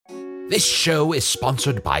This show is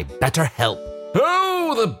sponsored by BetterHelp.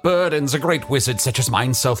 Oh, the burdens a great wizard such as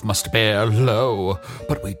myself must bear, lo.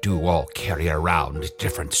 But we do all carry around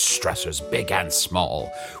different stressors, big and small.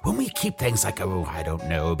 When we keep things like,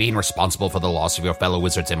 being responsible for the loss of your fellow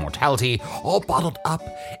wizard's immortality, all bottled up,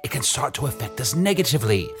 it can start to affect us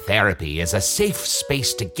negatively. Therapy is a safe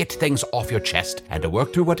space to get things off your chest and to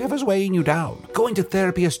work through whatever's weighing you down. Going to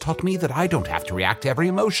therapy has taught me that I don't have to react to every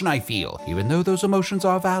emotion I feel, even though those emotions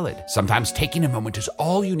are valid. Sometimes taking a moment is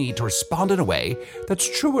all you need to respond in a way that's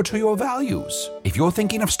truer to your values. If you're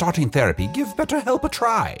thinking of starting therapy, give BetterHelp a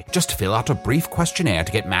try. Just fill out a brief questionnaire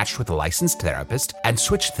to get matched with a licensed therapist and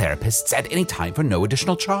switch therapists at any time for no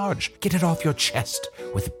additional charge. Get it off your chest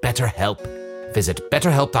with BetterHelp. Visit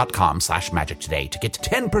betterhelp.com/magic today to get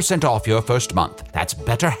 10% off your first month. That's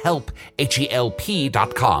BetterHelp,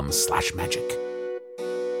 HELP.com/magic.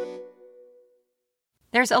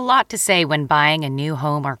 There's a lot to say when buying a new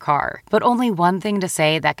home or car, but only one thing to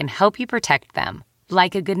say that can help you protect them.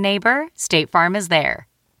 Like a good neighbor, State Farm is there.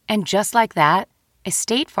 And just like that, a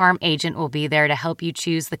State Farm agent will be there to help you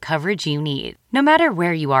choose the coverage you need, no matter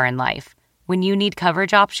where you are in life. When you need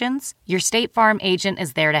coverage options, your State Farm agent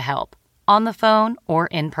is there to help, on the phone or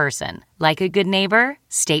in person. Like a good neighbor,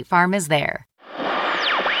 State Farm is there.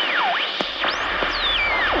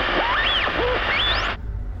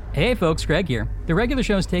 Hey folks, Greg here. The regular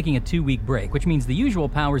show is taking a 2-week break, which means the usual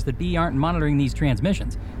powers that be aren't monitoring these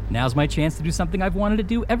transmissions. Now's my chance to do something I've wanted to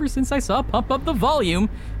do ever since I saw Pump Up the Volume.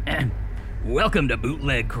 Welcome to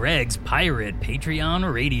Bootleg Craig's Pirate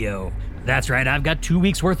Patreon Radio. That's right, I've got 2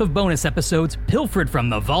 weeks worth of bonus episodes pilfered from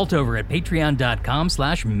the vault over at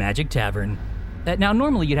patreon.com/Magic Tavern. Now,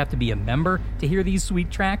 normally you'd have to be a member to hear these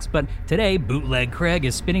sweet tracks, but today Bootleg Craig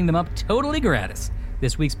is spinning them up totally gratis.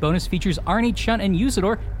 This week's bonus features Arnie, Chunt, and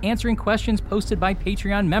Usador answering questions posted by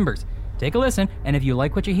Patreon members. Take a listen, and if you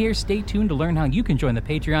like what you hear, stay tuned to learn how you can join the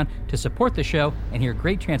Patreon to support the show and hear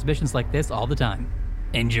great transmissions like this all the time.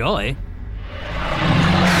 Enjoy!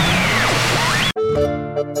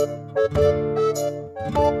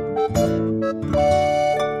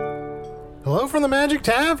 Hello from the Magic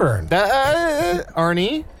Tavern.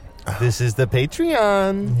 Arnie, this is the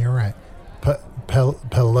Patreon. You're right.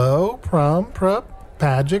 Hello from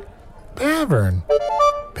Magic Tavern.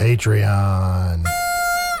 Patreon.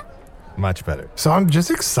 Much better. So I'm just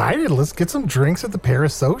excited. Let's get some drinks at the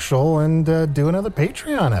Parasocial and do another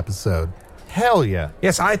Patreon episode. Hell yeah.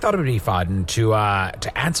 Yes, I thought it would be fun to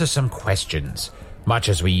answer some questions, much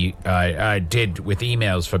as we did with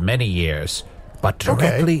emails for many years, but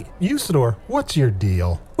directly... Okay, Usador, what's your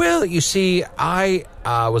deal? Well, you see, I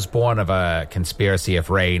was born of a conspiracy of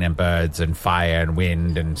rain and birds and fire and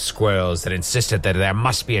wind and squirrels that insisted that there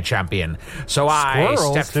must be a champion. So I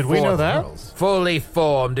stepped Did we know that? fully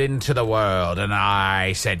formed into the world, and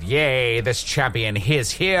I said, yea, this champion is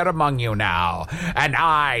here among you now, and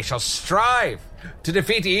I shall strive to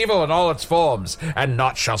defeat evil in all its forms, and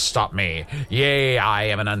naught shall stop me. Yea, I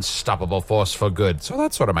am an unstoppable force for good. So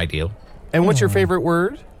that's sort of my deal. And what's your favorite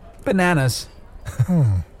word? Bananas.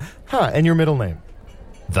 And your middle name?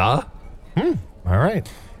 The? All right.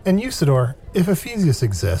 And Usador, if Ephesius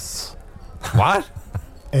exists... What?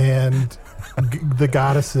 And the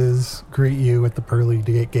goddesses greet you at the pearly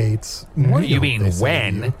gates... What do You mean hope they say to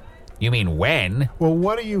when? you? You mean when? Well,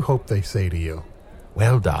 what do you hope they say to you?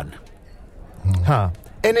 Well done.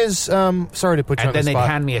 And is, sorry to put you And on the then they'd spot.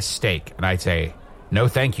 hand me a steak, and I'd say, no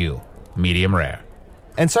thank you, medium rare.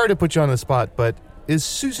 And sorry to put you on the spot, but is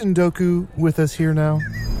Susan Doku with us here now?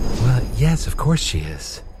 Well, yes, of course she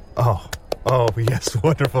is. Oh, yes,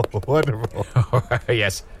 wonderful.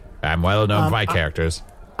 Yes, I'm well known for my characters.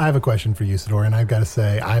 I have a question for Usador, and I've got to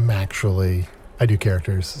say, I do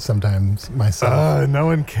characters sometimes myself. No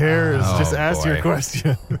one cares. Oh, Just ask boy. your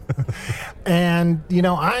question. And,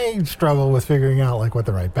 I struggle with figuring out, what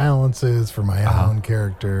the right balance is for my own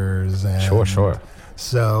characters. And Sure.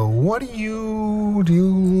 So, what do you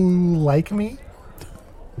like me?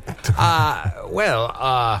 That's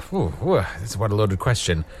what a loaded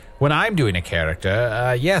question. When I'm doing a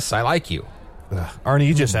character, yes, I like you. Arnie,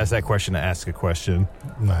 you just asked that question to ask a question.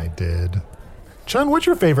 I did. Chun, what's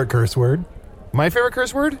your favorite curse word? My favorite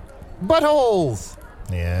curse word? Buttholes.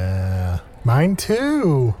 Yeah, mine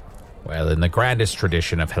too. Well, in the grandest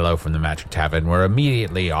tradition of Hello from the Magic Tavern, we're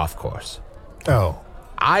immediately off course. Oh.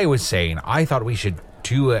 I was saying I thought we should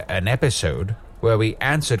do an episode where we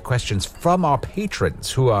answered questions from our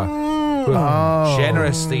patrons who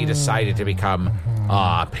generously decided to become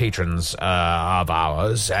patrons of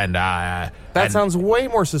ours, and That sounds way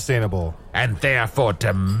more sustainable. and therefore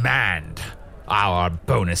demand our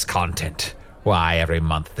bonus content. Why, every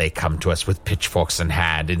month they come to us with pitchforks in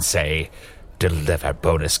hand and say, deliver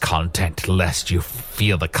bonus content lest you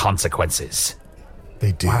feel the consequences.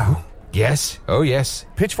 They do. Wow. Yes? Oh, yes.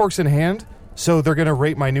 Pitchforks in hand? So they're going to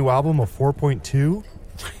rate my new album a 4.2?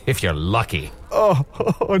 If you're lucky. Oh,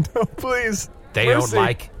 no, please. They Mercy. don't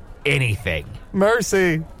like anything.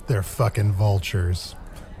 Mercy. They're fucking vultures.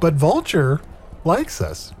 But Vulture likes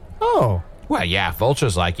us. Oh. Well, yeah,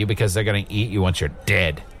 vultures like you because they're going to eat you once you're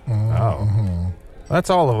dead. Oh. That's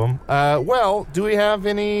all of them. Well, do we have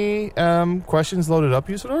any questions loaded up,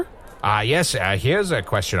 Usador? Yes, here's a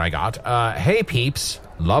question I got. Hey, peeps.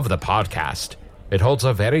 Love the podcast. It holds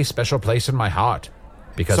a very special place in my heart.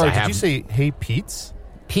 Because Sorry, I have did you say, hey, Pete's?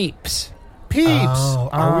 peeps. Peeps! Oh,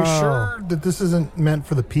 are we Oh. sure that this isn't meant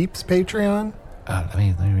for the Peeps Patreon? Let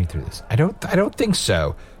me read through this. I don't think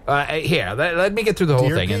so. Here, let me get through the whole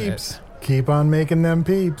Dear thing. Peeps, keep on making them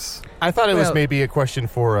peeps. I thought it was Well- maybe a question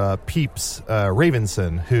for Peeps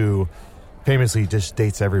Ravenson, who famously just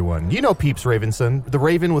dates everyone. You know Peeps Ravenson, the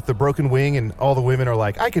raven with the broken wing, and all the women are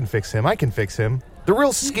like, I can fix him, I can fix him. The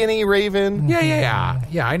real skinny raven. Yeah,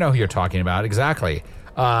 I know who you're talking about, exactly.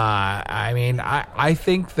 I mean, I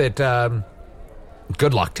think that,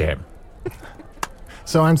 good luck to him.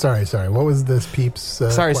 So I'm sorry. What was this Peeps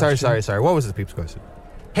Sorry. question? What was the Peeps question?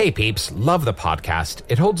 Hey, peeps, love the podcast.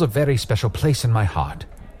 It holds a very special place in my heart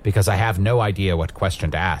because I have no idea what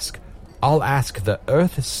question to ask. I'll ask the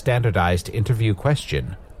Earth-standardized interview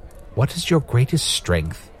question. What is your greatest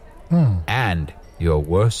strength and your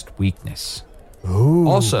worst weakness? Ooh.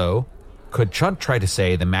 Also, could Chunt try to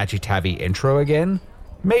say the Magitavi intro again?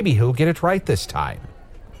 Maybe he'll get it right this time.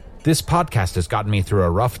 This podcast has gotten me through a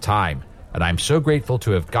rough time, and I'm so grateful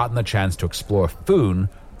to have gotten the chance to explore Foon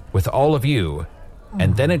with all of you.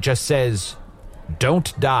 And then it just says,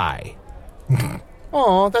 don't die.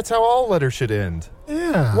 Oh, that's how all letters should end.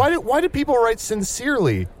 Yeah. Why do people write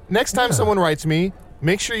sincerely? Next time someone writes me,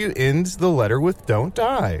 make sure you end the letter with "Don't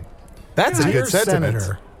die." That's a Dear good sentiment.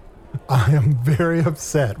 Senator, I am very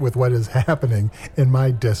upset with what is happening in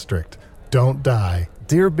my district. Don't die.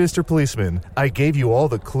 Dear Mr. Policeman, I gave you all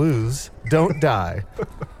the clues. Don't die.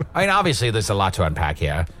 I mean, obviously, there's a lot to unpack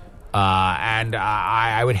here. And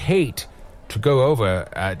I would hate to go over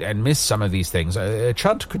and miss some of these things.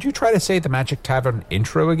 Chunt, could you try to say the Magic Tavern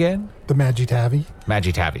intro again? The Magitavi.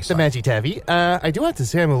 Magitavi. The sorry. Magitavi. I do have to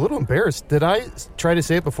say I'm a little embarrassed. Did I try to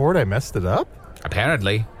say it before and I messed it up?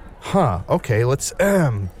 Apparently. Huh. Okay, let's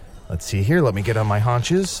see here. Let me get on my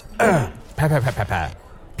haunches. Pa pa pa pa pa.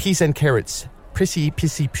 Peas and carrots. Prissy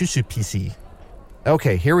pissy pusu pissy.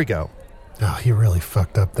 Okay, here we go. Oh, he really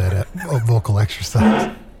fucked up that vocal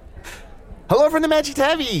exercise. Hello from the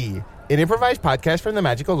Magitavi, an improvised podcast from the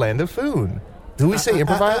magical land of Foon. Do we say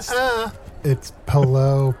improvised? It's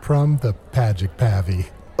Polo from the Pagic Pavi.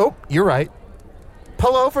 Oh, you're right.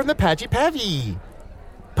 Hello from the Pagy Pavi.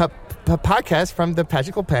 Podcast from the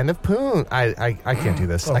magical land of Poon. I can't do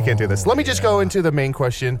this. I can't do this. Let me just go into the main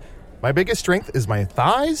question. My biggest strength is my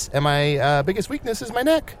thighs, and my biggest weakness is my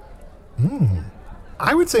neck.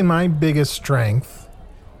 I would say my biggest strength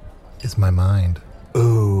is my mind.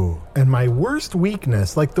 Ooh. And my worst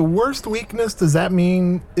weakness, like the worst weakness, does that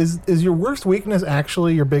mean, is your worst weakness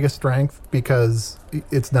actually your biggest strength because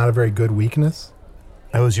it's not a very good weakness?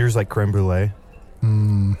 Oh, is yours like creme brulee?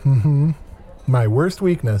 My worst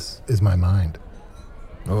weakness is my mind.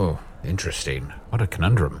 Oh, interesting. What a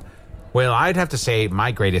conundrum. Well, I'd have to say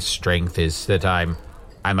my greatest strength is that I'm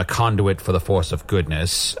a conduit for the force of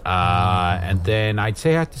goodness. And then I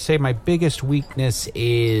have to say my biggest weakness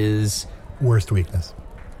is... Worst weakness.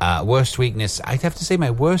 Worst weakness. I'd have to say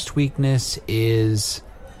my worst weakness is...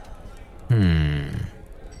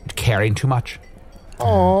 caring too much.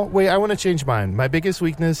 Oh, wait, I want to change mine. My biggest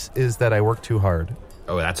weakness is that I work too hard.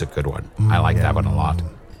 Oh, that's a good one. I like that one a lot.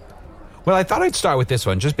 Well, I thought I'd start with this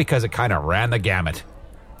one just because it kind of ran the gamut.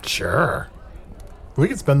 Sure. We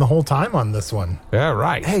could spend the whole time on this one. Yeah,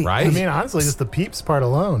 right. Hey, right? I mean, honestly, just the peeps part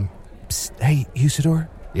alone. Psst, hey, Usador,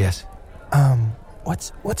 yes.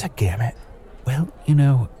 what's a gamut? Well, you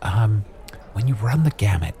know, when you run the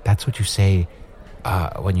gamut, that's what you say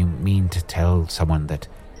when you mean to tell someone that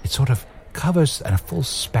it sort of covers a full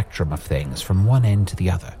spectrum of things from one end to the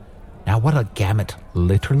other. Now, what a gamut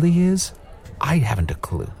literally is, I haven't a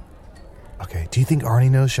clue. Okay, do you think Arnie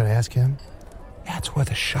knows? Should I ask him? Yeah, it's worth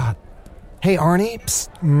a shot. Hey, Arnie.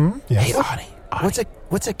 Psst. Yes. Hey, Arnie.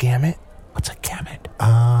 What's a gamut? What's a gamut?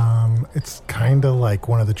 It's kind of like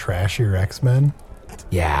one of the trashier X-Men.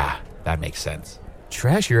 Yeah, that makes sense.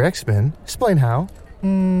 Trash your X-Men. Explain how.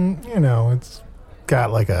 You know, it's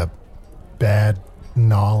got like a bad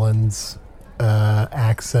Nolans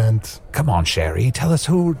accent. Come on, Sherry, tell us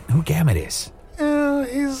who Gamut is.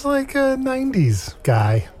 He's like a 90s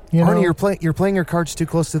guy. You know? Arnie, you're playing your cards too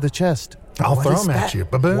close to the chest. I'll What throw is them at that? you.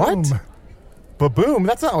 Ba-boom. What? Ba-boom?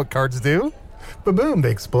 That's not what cards do. Ba-boom,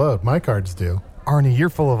 they explode. My cards do. Arnie, you're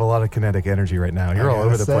full of a lot of kinetic energy right now. You're I all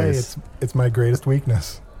over gotta the say, place. It's my greatest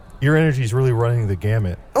weakness. Your energy's really running the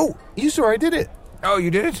gamut. Oh, Usador, I did it. Oh,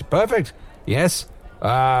 you did it? Perfect. Yes.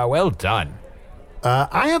 Well done.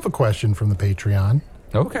 I have a question from the Patreon.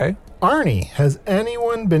 Okay. Arnie, has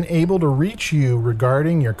anyone been able to reach you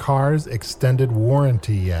regarding your car's extended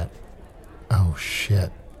warranty yet? Oh,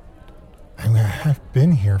 shit. I mean, I've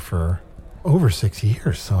been here for over 6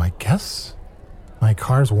 years, so I guess my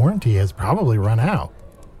car's warranty has probably run out.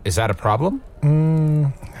 Is that a problem?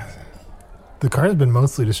 The car's been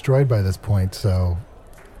mostly destroyed by this point, so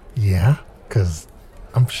yeah, because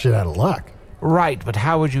I'm shit out of luck. Right, but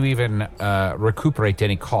how would you even recuperate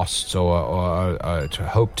any costs or to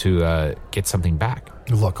hope to get something back?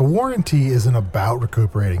 Look, a warranty isn't about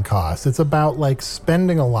recuperating costs. It's about, like,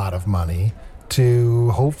 spending a lot of money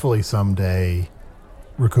to hopefully someday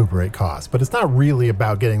recuperate costs. But it's not really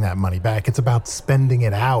about getting that money back. It's about spending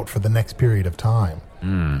it out for the next period of time.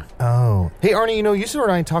 Oh. Hey, Arnie, Usador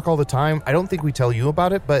and I talk all the time. I don't think we tell you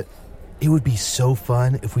about it, but it would be so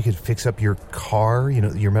fun if we could fix up your car,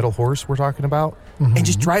 your metal horse we're talking about, and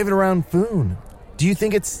just drive it around Foon. Do you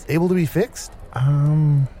think it's able to be fixed?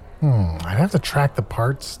 I'd have to track the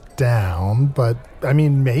parts down, but, I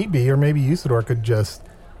mean, maybe Usador could just,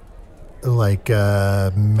 like,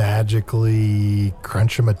 magically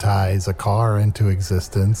crunchematize a car into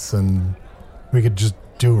existence, and we could just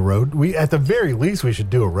do a road... At the very least, we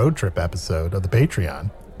should do a road trip episode of the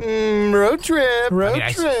Patreon. Road trip. Road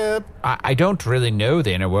trip. I don't really know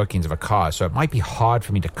the inner workings of a car, so it might be hard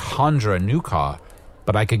for me to conjure a new car,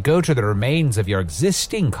 but I could go to the remains of your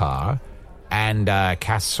existing car and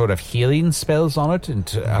cast sort of healing spells on it, and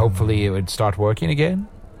hopefully it would start working again.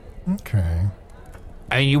 Okay.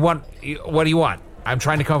 I mean, what do you want? I'm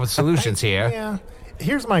trying to come up with solutions here. Yeah.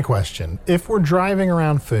 Here's my question. If we're driving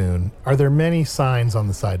around Foon, are there many signs on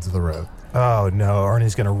the sides of the road? Oh, no.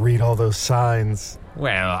 Arnie's going to read all those signs.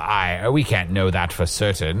 Well, we can't know that for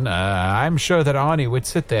certain. I'm sure that Arnie would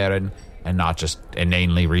sit there and not just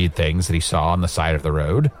inanely read things that he saw on the side of the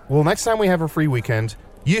road. Well, next time we have a free weekend,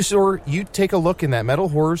 Usador, you take a look in that metal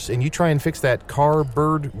horse and you try and fix that car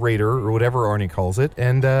bird raider or whatever Arnie calls it,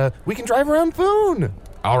 and we can drive around Foon.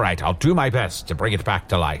 All right, I'll do my best to bring it back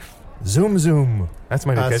to life. Zoom, zoom. That's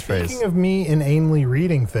my new catchphrase. Speaking of me inanely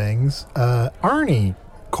reading things, Arnie,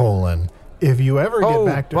 if you ever get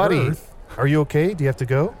back to buddy, Earth... are you okay? Do you have to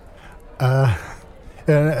go?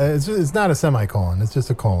 It's not a semicolon. It's just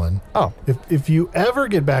a colon. Oh. If you ever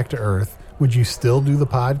get back to Earth, would you still do the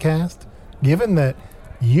podcast? Given that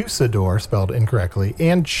Usador, spelled incorrectly,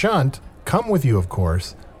 and Chunt come with you, of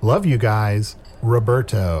course. Love you guys,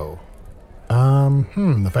 Roberto.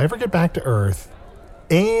 If I ever get back to Earth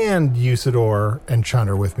and Usador and Chunt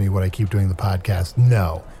are with me, would I keep doing the podcast?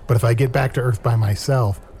 No. But if I get back to Earth by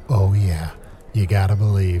myself, oh yeah, you gotta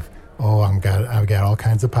believe. Oh, I've got all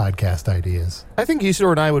kinds of podcast ideas. I think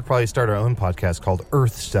Usador and I would probably start our own podcast called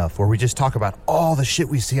Earth Stuff, where we just talk about all the shit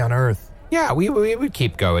we see on Earth. Yeah, we would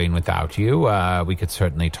keep going without you. We could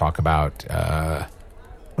certainly talk about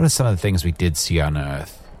what are some of the things we did see on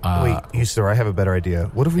Earth. Wait, Usador, I have a better idea.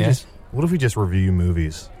 What if we just review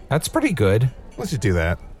movies? That's pretty good. Let's just do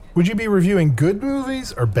that. Would you be reviewing good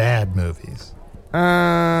movies or bad movies?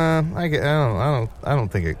 I don't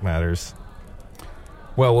think it matters.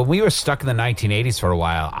 Well, when we were stuck in the 1980s for a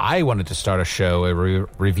while, I wanted to start a show where we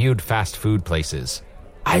reviewed fast food places.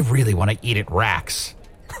 I really want to eat at Rax.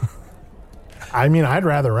 I mean, I'd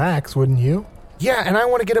rather Rax, wouldn't you? Yeah, and I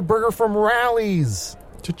want to get a burger from Rally's.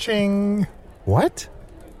 Cha-ching. What?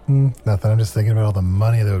 Nothing. I'm just thinking about all the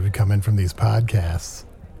money that would come in from these podcasts.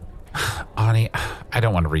 Arnie, I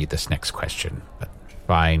don't want to read this next question, but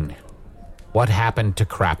fine. What happened to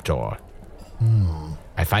Craptor?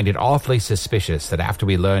 I find it awfully suspicious that after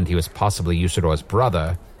we learned he was possibly Usador's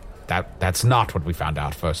brother, that's not what we found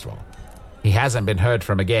out, first of all. He hasn't been heard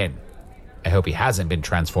from again. I hope he hasn't been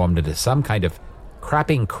transformed into some kind of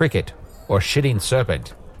crapping cricket or shitting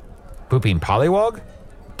serpent. Pooping pollywog?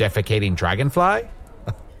 Defecating dragonfly?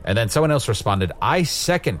 And then someone else responded, I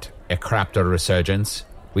second a Craptor resurgence.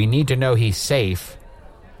 We need to know he's safe.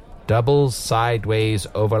 Double sideways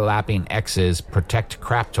overlapping X's protect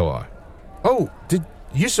Craptor. Oh,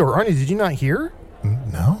 Usador, Arnie, did you not hear?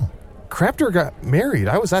 No. Craptor got married.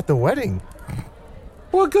 I was at the wedding.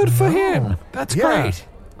 Well, good for him. That's great.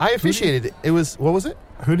 I officiated it. It was, what was it?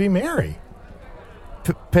 Who'd he marry?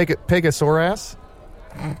 Peg a sore ass?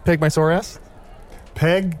 Peg my sore ass?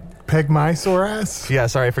 Pegmysaurus? Yeah,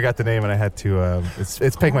 sorry, I forgot the name, and I had to. It's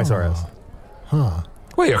Pegmysaurus. Huh.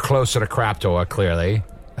 Well, you're closer to Craptor, clearly.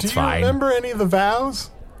 That's Do you fine. remember any of the vows?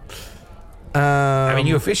 I mean,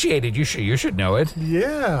 you officiated. You should know it.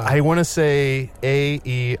 Yeah. I want to say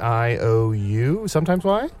A-E-I-O-U, sometimes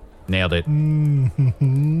Y? Nailed it.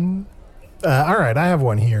 All right, I have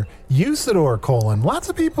one here. Usador colon. Lots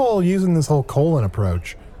of people using this whole colon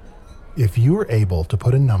approach. If you were able to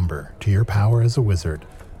put a number to your power as a wizard,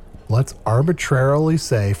 let's arbitrarily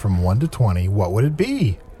say from 1 to 20, what would it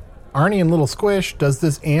be? Arnie and Little Squish, does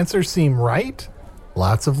this answer seem right?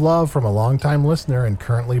 Lots of love from a longtime listener and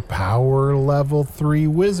currently power level 3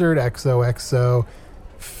 wizard, XOXO,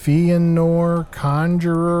 Fëanor,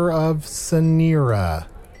 Conjurer of Sanira.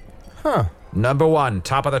 Huh. Number 1,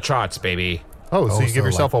 top of the charts, baby. Oh, so you give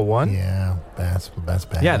yourself a 1? Yeah, that's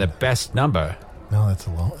bad. Yeah, the best number. No, that's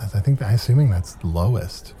low. I'm assuming that's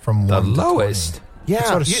lowest from The 1 to 20. lowest. Yeah, What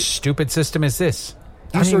sort of you- stupid system is this?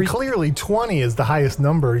 I mean, clearly 20 is the highest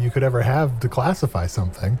number you could ever have to classify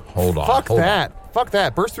something. Hold on. Fuck hold that. Fuck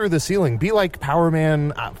that. Burst through the ceiling. Be like Power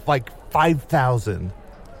Man, like 5,000.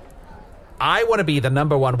 I want to be the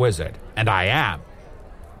number 1 wizard, and I am.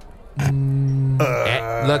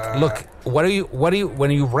 Look. What do you?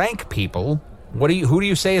 When you rank people? Who do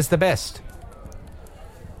you say is the best?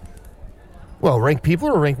 Well, rank people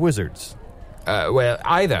or rank wizards? Well,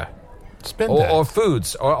 either. Spin Or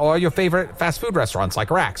foods, or your favorite fast food restaurants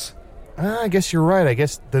like Rax. I guess you're right. I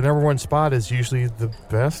guess the number 1 spot is usually the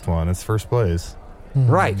best one. It's first place.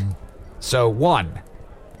 Right. So 1.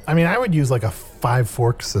 I mean, I would use like a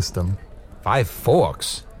 5-fork system. 5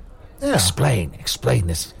 forks. Yeah. Explain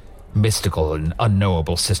this mystical and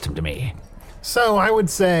unknowable system to me. So I would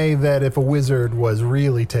say that if a wizard was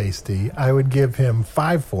really tasty, I would give him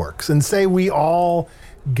 5 forks. And say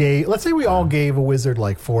let's say we all gave a wizard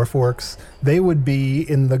like 4 forks, they would be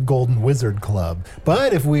in the Golden Wizard Club.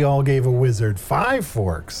 But if we all gave a wizard 5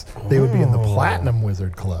 forks, they would be in the Platinum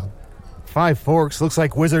Wizard Club. 5 forks. Looks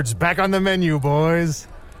like wizards back on the menu, boys.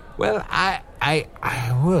 Well, I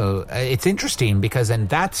will. It's interesting because in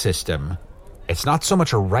that system, it's not so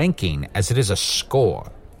much a ranking as it is a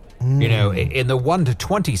score. You know, in the 1 to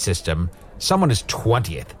 20 system, someone is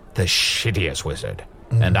 20th, the shittiest wizard,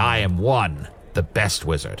 and I am 1, the best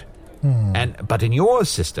wizard. But in your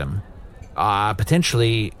system,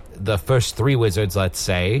 potentially the first 3 wizards, let's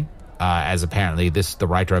say, as apparently the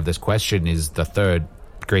writer of this question is the 3rd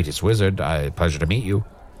greatest wizard. Pleasure to meet you.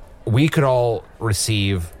 We could all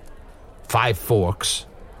receive 5 forks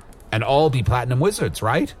and all be platinum wizards,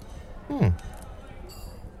 right?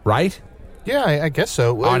 Right? Yeah, I guess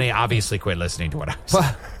so. Arnie obviously quit listening to what I was.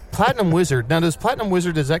 Platinum Wizard. Now, does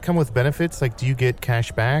that come with benefits? Like, do you get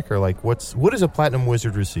cash back? Or, like, what does a Platinum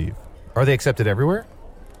Wizard receive? Are they accepted everywhere?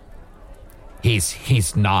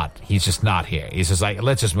 He's not. He's just not here. He's just like,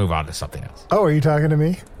 let's just move on to something else. Oh, are you talking to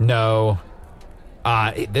me? No.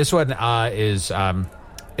 This one is,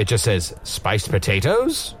 it just says spiced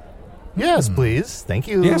potatoes. Yes, please. Thank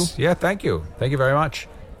you. Yes. Yeah, thank you. Thank you very much.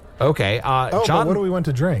 Okay. Oh, John. but what do we want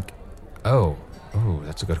to drink? Oh,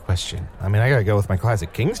 that's a good question. I mean, I gotta go with my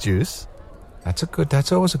classic King's Juice.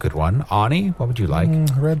 That's always a good one. Arnie, what would you like?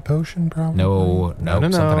 Red potion, probably? No,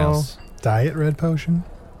 something else. Diet red potion?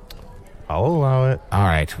 I'll allow it. All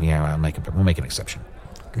right, yeah, we'll make an exception.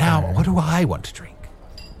 Now, what do I want to drink?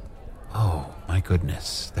 Oh, my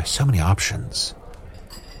goodness. There's so many options.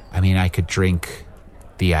 I mean, I could drink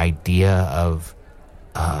the idea of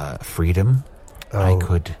freedom. I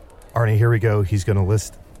could... Arnie, here we go. He's gonna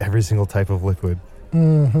list every single type of liquid.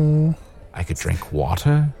 I could drink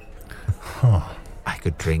water. I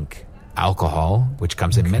could drink alcohol, which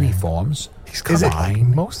comes in many forms. He's got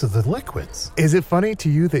wine. most of the liquids. Is it funny to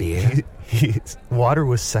you that Yeah. water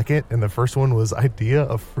was second and the first one was idea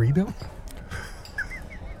of freedom?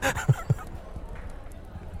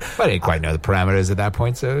 But I didn't quite know the parameters at that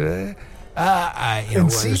point, so...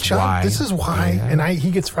 And see, Chuck, this is why, and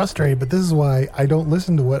he gets frustrated, but this is why I don't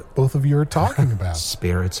listen to what both of you are talking about.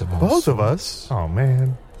 Spirits of all Both of sorts. us? Oh,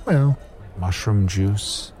 man. Well, Mushroom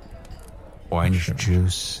juice, orange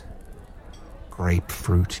juice,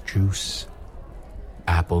 grapefruit juice,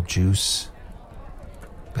 apple juice,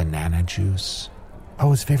 banana juice,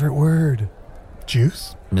 Oh, his favorite word.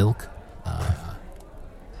 juice? milk,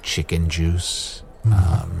 chicken juice,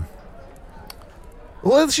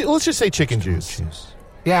 Well, let's just say chicken juice.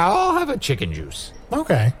 Yeah, I'll have a chicken juice.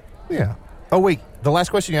 Okay. Yeah. Oh, wait. The last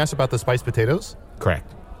question you asked about the spiced potatoes?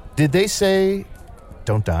 Correct. Did they say,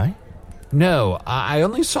 don't die? No, I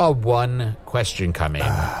only saw one question come in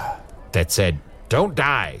that said, don't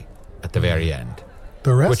die at the very end.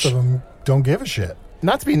 The rest Which- of them don't give a shit.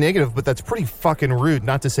 not to be negative, but that's pretty fucking rude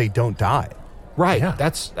not to say don't die. Right.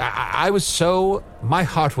 Yeah. I was so... My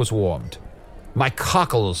heart was warmed. My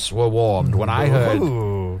cockles were warmed when I heard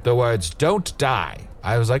Ooh. the words, don't die.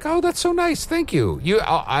 I was like, oh, that's so nice. Thank you.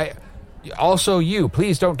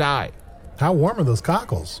 Please don't die. How warm are those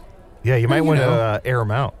cockles? Yeah, you might you want know. to air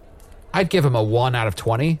them out. I'd give him a 1 out of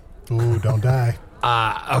 20. Ooh, don't die.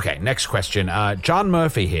 Okay, next question. John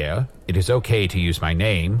Murphy here. It is okay to use my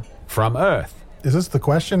name from Earth. Is this the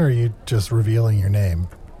question, or are you just revealing your name?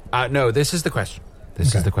 No, this is the question. This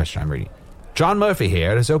Okay. is the question I'm reading. John Murphy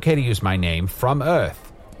here. It is okay to use my name from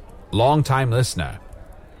Earth. Long-time listener.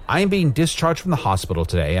 I am being discharged from the hospital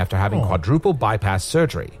today after having quadruple bypass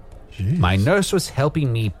surgery. Jeez. My nurse was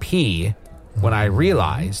helping me pee when I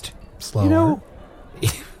realized, Slower.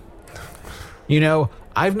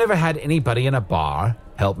 I've never had anybody in a bar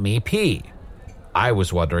help me pee. I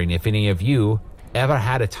was wondering if any of you ever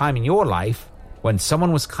had a time in your life when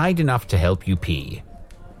someone was kind enough to help you pee.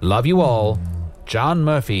 Love you all. John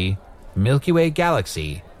Murphy, Milky Way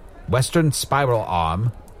Galaxy, Western Spiral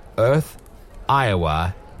Arm, Earth,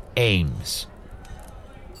 Iowa, Ames.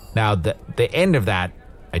 Now, the end of that,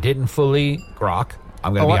 I didn't fully grok.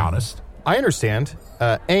 I'm going to be honest. I understand.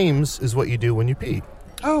 Aims is what you do when you pee.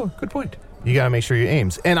 Oh, good point. You got to make sure you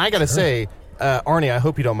aims. And I got to say, Arnie, I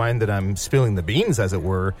hope you don't mind that I'm spilling the beans, as it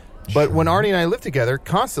were. But when Arnie and I lived together,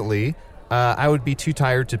 constantly, I would be too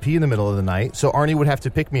tired to pee in the middle of the night. So Arnie would have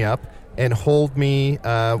to pick me up and hold me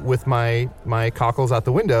with my cockles out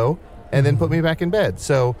the window and then put me back in bed.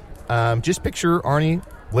 So just picture Arnie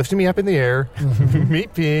lifting me up in the air, me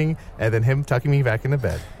peeing, and then him tucking me back into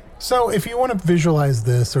bed. So if you want to visualize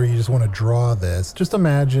this, or you just want to draw this, just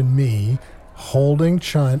imagine me holding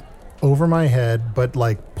Chunt over my head, but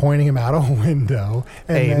like pointing him out a window.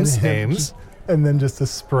 And Aims. And then just a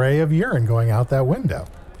spray of urine going out that window.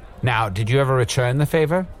 Now, did you ever return the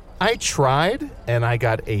favor? I tried, and I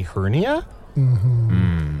got a hernia.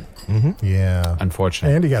 Yeah.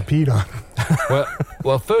 Unfortunate. And he got peed on.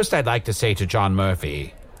 Well, first I'd like to say to John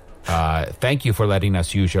Murphy, thank you for letting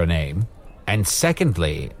us use your name. And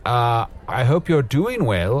secondly, I hope you're doing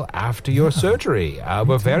well after your surgery.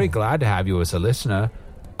 We're very glad to have you as a listener.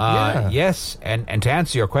 Yeah. Yes, and to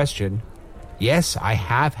answer your question, yes, I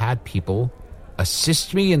have had people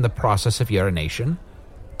assist me in the process of urination.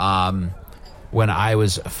 When I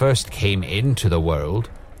first came into the world,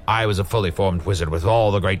 I was a fully formed wizard with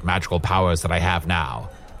all the great magical powers that I have now.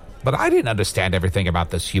 But I didn't understand everything about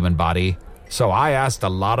this human body, so I asked a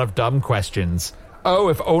lot of dumb questions. Oh,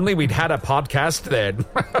 if only we'd had a podcast then.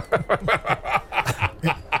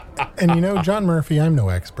 And John Murphy, I'm no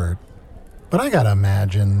expert, but I got to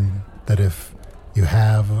imagine that if you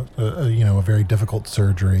have, a very difficult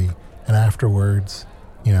surgery and afterwards,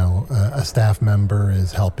 a staff member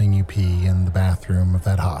is helping you pee in the bathroom of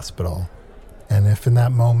that hospital. And if in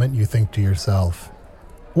that moment you think to yourself,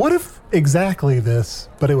 what if exactly this,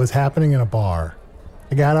 but it was happening in a bar?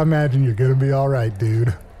 I got to imagine you're going to be all right,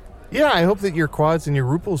 dude. Yeah, I hope that your quads and your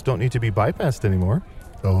ruples don't need to be bypassed anymore.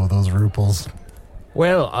 Oh, those ruples.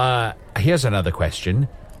 Well, here's another question.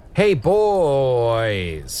 Hey,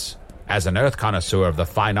 boys. As an earth connoisseur of the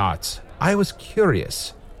fine arts, I was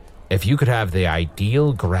curious if you could have the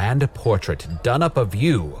ideal grand portrait done up of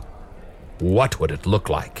you, what would it look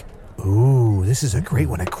like? Ooh, this is a great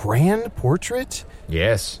one. A grand portrait?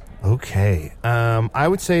 Yes. Okay. I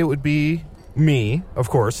would say it would be me, of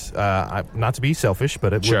course. Not to be selfish,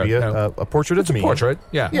 but it Sure, would be no. a portrait of It's a me. portrait,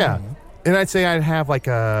 yeah. Yeah. And I'd say I'd have like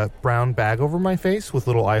a brown bag over my face with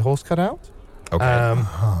little eye holes cut out. Okay.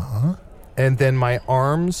 And then my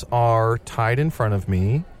arms are tied in front of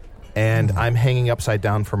me, and I'm hanging upside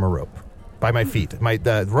down from a rope by my feet.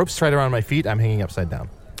 The rope's tied around my feet. I'm hanging upside down.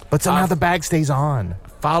 But somehow the bag stays on.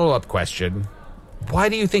 Follow-up question. Why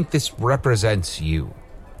do you think this represents you?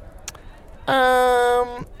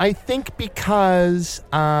 I think because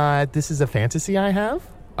this is a fantasy I have.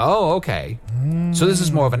 Oh, okay. So this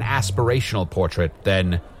is more of an aspirational portrait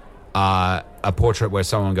than a portrait where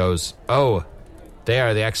someone goes, oh, they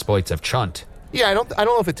are the exploits of Chunt. Yeah, I don't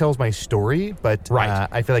know if it tells my story, but Right.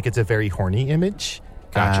 I feel like it's a very horny image.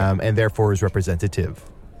 Gotcha. And therefore is representative.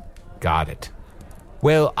 Got it.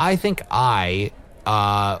 Well, I think I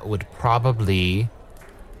would probably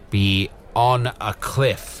be on a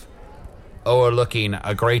cliff overlooking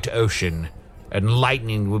a great ocean, and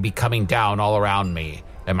lightning would be coming down all around me,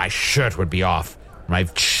 and my shirt would be off. My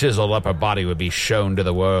chiseled upper body would be shown to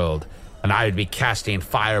the world, and I would be casting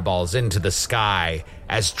fireballs into the sky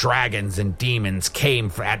as dragons and demons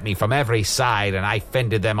came at me from every side, and I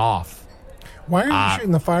fended them off. Why are you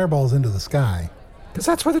shooting the fireballs into the sky? Because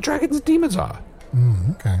that's where the dragons and demons are.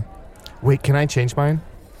 Okay. Wait, can I change mine?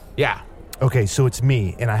 Yeah. Okay, so it's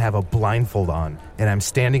me, and I have a blindfold on, and I'm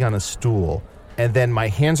standing on a stool, and then my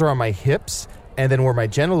hands are on my hips, and then where my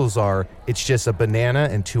genitals are, it's just a banana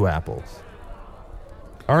and 2 apples.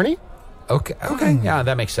 Arnie? Okay. Yeah,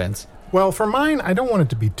 that makes sense. Well, for mine, I don't want it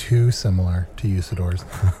to be too similar to Usador's.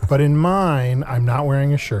 But in mine, I'm not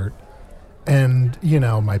wearing a shirt. And,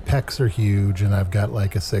 my pecs are huge, and I've got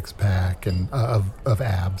like a 6-pack and of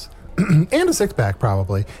abs. And a 6-pack,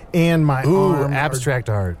 probably. And my arms abstract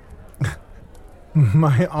art.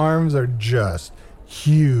 My arms are just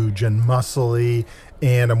huge and muscly,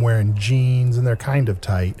 and I'm wearing jeans, and they're kind of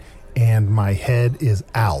tight. And my head is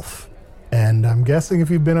Alf. And I'm guessing if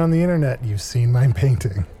you've been on the internet, you've seen my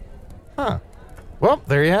painting. Huh. Well,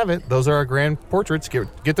 there you have it. Those are our grand portraits.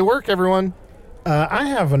 Get to work, everyone. I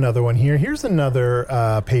have another one here. Here's another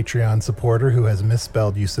Patreon supporter who has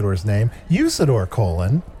misspelled Usador's name.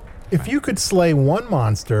 Usador : if you could slay one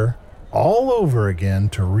monster all over again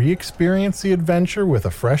to re-experience the adventure with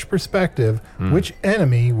a fresh perspective, which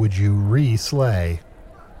enemy would you re-slay?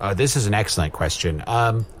 This is an excellent question.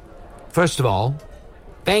 First of all,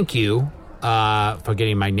 thank you for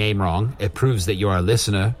getting my name wrong. It proves that you're a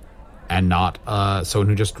listener and not someone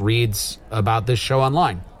who just reads about this show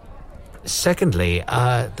online. Secondly,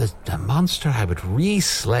 the monster I would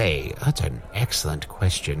re-slay. That's an excellent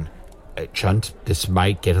question. Chunt, this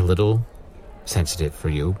might get a little sensitive for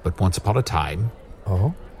you, but once upon a time,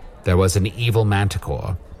 there was an evil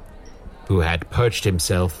manticore who had perched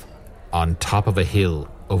himself on top of a hill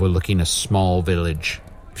overlooking a small village.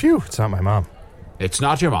 Phew, it's not my mom. It's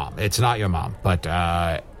not your mom. But,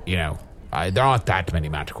 there aren't that many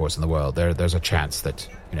manticores in the world. There's a chance that,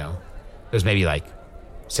 there's maybe like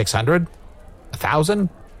 600, 1,000.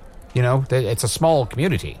 It's a small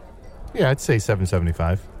community. Yeah, I'd say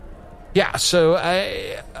 775. Yeah, so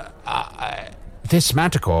this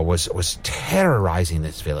manticore was terrorizing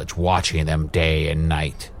this village, watching them day and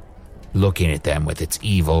night, looking at them with its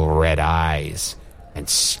evil red eyes and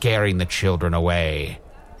scaring the children away.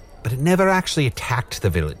 But it never actually attacked the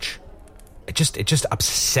village. It just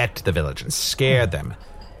upset the village and scared them.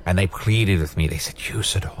 And they pleaded with me. They said,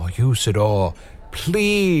 Usador,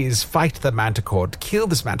 please fight the manticore. Kill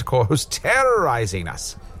this manticore who's terrorizing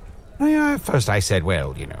us. At first I said,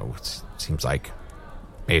 well, it seems like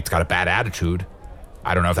maybe it's got a bad attitude.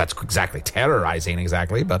 I don't know if that's exactly terrorizing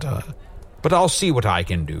exactly, but I'll see what I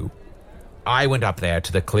can do. I went up there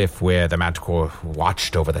to the cliff where the manticore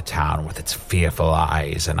watched over the town with its fearful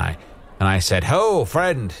eyes, and I said, "Ho,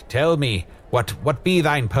 friend, tell me, what be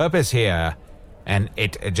thine purpose here?" And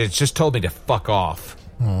it just told me to fuck off.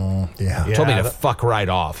 Yeah. Told me to fuck right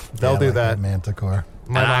off. They'll do like that. Manticore.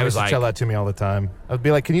 My And I mom was used to tell that to me all the time. I'd be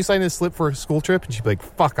like, "Can you sign this slip for a school trip?" And she'd be like,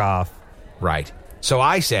 "Fuck off." Right. So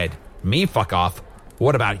I said, me fuck off.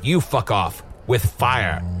 What about you fuck off with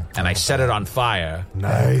fire? And I set it on fire.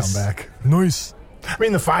 Nice. Comeback. Nice. I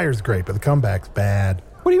mean, the fire's great, but the comeback's bad.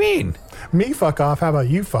 What do you mean? Me fuck off. How about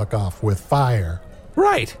you fuck off with fire?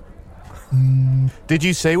 Right. Did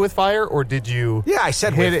you say with fire, or did you... Yeah, I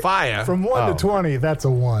said Hit with it fire. From 1 to 20, that's a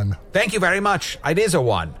 1. Thank you very much. It is a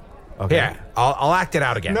 1. Okay. Here, I'll act it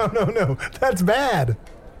out again. No. That's bad.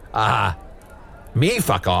 Me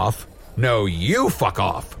fuck off. No, you fuck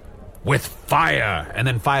off. With fire. And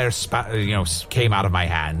then fire came out of my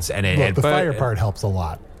hands. And it Look, the fire part helps a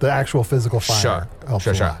lot. The actual physical fire helps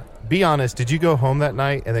a lot. Be honest, did you go home that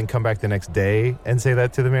night and then come back the next day and say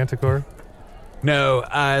that to the manticore? No,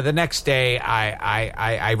 the next day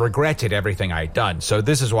I regretted everything I'd done. So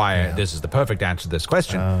this is why this is the perfect answer to this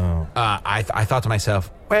question. I thought to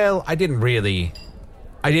myself, well, I didn't really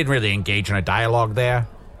engage in a dialogue there,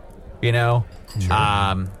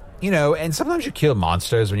 Sure. And sometimes you kill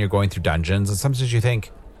monsters when you're going through dungeons, and sometimes you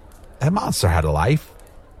think that monster had a life,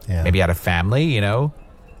 maybe had a family.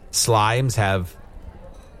 Slimes have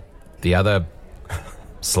the other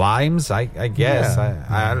slimes, I guess. Yeah.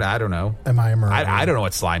 I don't know. Am I a murderer? I don't know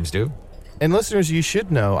what slimes do. And listeners, you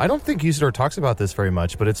should know, I don't think Usador talks about this very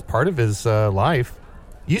much, but it's part of his life.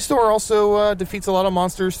 Usador also defeats a lot of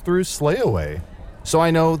monsters through Slayaway. So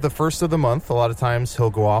I know the first of the month, a lot of times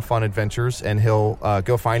he'll go off on adventures and he'll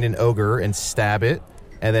go find an ogre and stab it,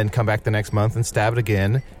 and then come back the next month and stab it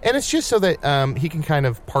again. And it's just so that he can kind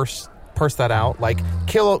of parse that out, like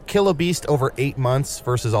kill a beast over 8 months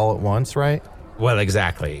versus all at once, right? Well,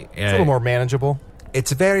 exactly. It's a little more manageable.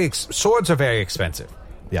 It's swords are very expensive.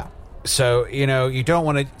 Yeah. So, you don't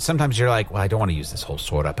want to... Sometimes you're like, well, I don't want to use this whole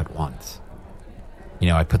sword up at once.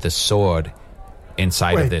 I put this sword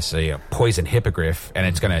inside of this poison hippogriff, and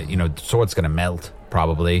it's going to... the sword's going to melt,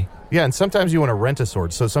 probably. Yeah, and sometimes you want to rent a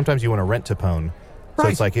sword, so sometimes you want to rent Tapone. So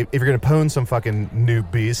Right. it's like if you're going to pwn some fucking new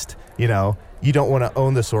beast, you don't want to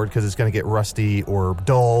own the sword because it's going to get rusty or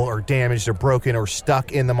dull or damaged or broken or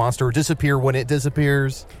stuck in the monster or disappear when it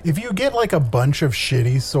disappears. If you get like a bunch of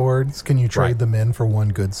shitty swords, can you trade Right. them in for one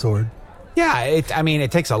good sword? Yeah,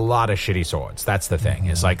 it takes a lot of shitty swords. That's the thing.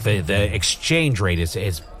 It's like the exchange rate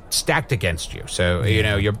is stacked against you. So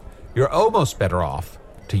you're almost better off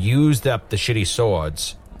to use up the shitty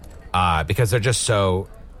swords because there's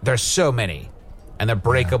so many and they're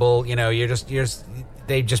breakable.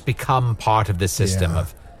 They just become part of the system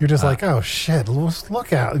of. You're just like, oh shit,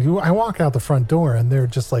 look out. I walk out the front door and there are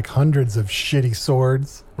just like hundreds of shitty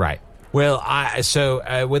swords. Right. Well,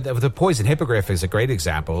 with the poison hippogriff is a great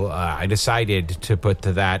example. I decided to put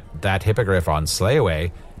that hippogriff on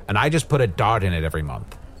Slayaway, and I just put a dart in it every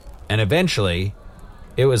month. And eventually,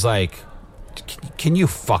 it was like, can you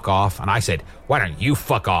fuck off? And I said, why don't you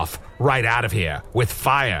fuck off right out of here with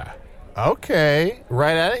fire? Okay,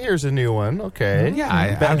 right out of here's a new one. Okay,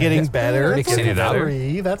 Yeah, I'm getting better. Mixing Getting it up.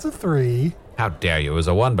 better. That's a 3. How dare you? It was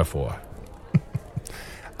a 1 before.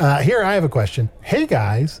 Here, I have a question. Hey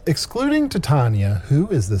guys, excluding Titania, who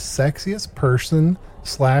is the sexiest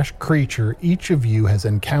person/creature each of you has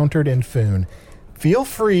encountered in Foon? Feel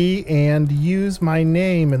free and use my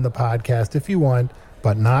name in the podcast if you want,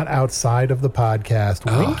 but not outside of the podcast.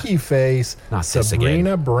 Winky face, not this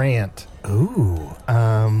Sabrina Brandt. Ooh,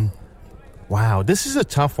 wow, this is a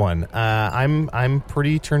tough one. I'm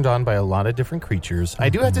pretty turned on by a lot of different creatures. I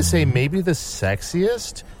do have to say, maybe the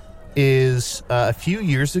sexiest is a few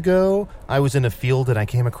years ago, I was in a field and I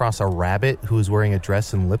came across a rabbit who was wearing a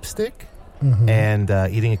dress and lipstick and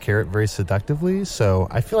eating a carrot very seductively. So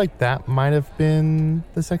I feel like that might have been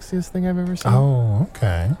the sexiest thing I've ever seen. Oh,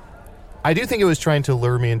 okay. I do think it was trying to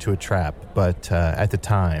lure me into a trap, but at the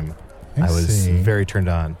time, I was see. very turned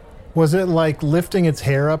on. Was it like lifting its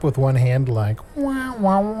hair up with one hand like, wah,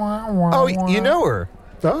 wah, wah, wah, Oh, wah? you know her.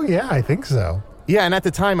 Oh, yeah, I think so. Yeah, and at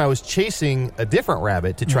the time I was chasing a different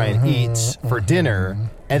rabbit to try and eat for dinner,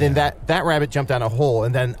 and then that rabbit jumped down a hole,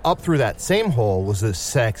 and then up through that same hole was this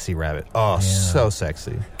sexy rabbit. Oh, so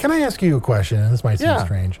sexy. Can I ask you a question? And this might seem Yeah.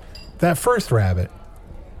 strange. That first rabbit,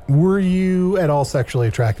 were you at all sexually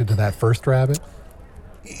attracted to that first rabbit?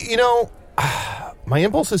 You know, my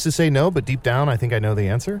impulse is to say no, but deep down I think I know the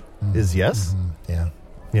answer is yes. Yeah.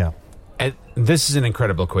 Yeah. And this is an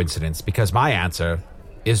incredible coincidence because my answer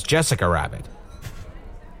is Jessica Rabbit.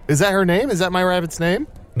 Is that her name? Is that my rabbit's name?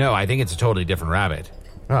 No, I think it's a totally different rabbit.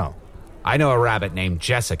 Oh. I know a rabbit named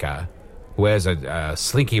Jessica who wears a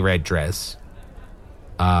slinky red dress,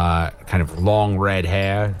 kind of long red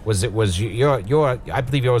hair. I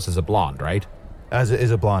believe yours is a blonde, right?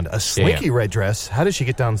 Is a blonde. A slinky red dress? How does she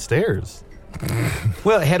get downstairs?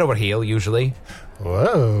 Well, head over heel usually.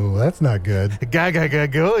 Whoa, that's not good.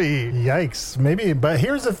 Ga-ga-ga-gooey. Yikes. Maybe, but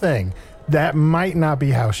here's the thing. That might not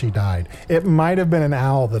be how she died. It might have been an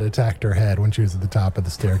owl that attacked her head when she was at the top of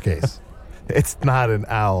the staircase. It's not an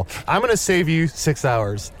owl. I'm going to save you 6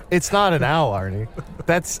 hours. It's not an owl, Arnie.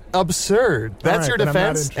 That's absurd. That's right, your then I'm not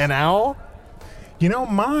defense? interested. An owl? You know,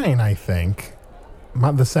 mine, I think,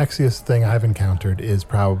 the sexiest thing I've encountered is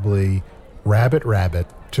probably Rabbit Rabbit.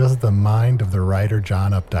 Just the mind of the writer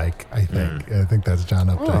John Updike, I think. I think that's John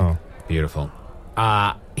Updike. Oh. Beautiful.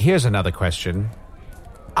 Here's another question.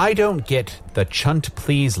 I don't get the chunt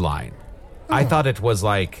please line. I thought it was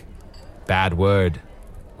like bad word,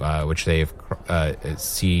 which they've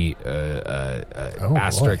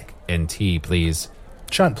asterisk NT please.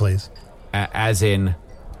 Chunt, please. As in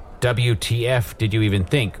WTF did you even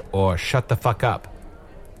think, or shut the fuck up.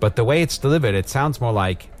 But the way it's delivered, it sounds more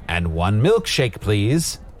like, and one milkshake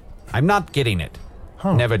please. I'm not getting it.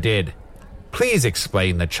 Never did. Please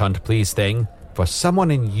explain the chunt please thing for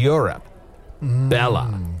someone in Europe.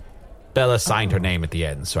 Bella. Bella signed her name at the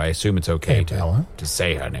end, so I assume it's okay Hey, Bella. to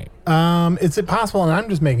say her name. Is it possible, and I'm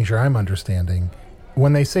just making sure I'm understanding,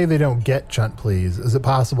 when they say they don't get Chunt Please, is it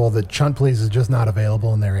possible that Chunt Please is just not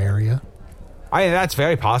available in their area? That's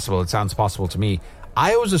very possible. It sounds possible to me.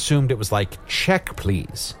 I always assumed it was like check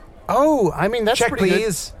please. Oh, I mean, that's Check, pretty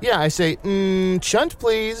please. good. Yeah, I say, chunt,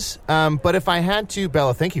 please. But if I had to,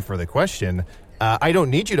 Bella, thank you for the question. I don't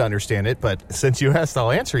need you to understand it, but since you asked,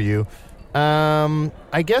 I'll answer you.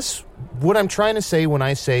 I guess what I'm trying to say when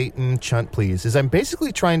I say, chunt, please, is I'm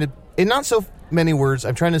basically trying to, in not so many words,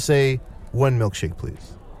 I'm trying to say, one milkshake,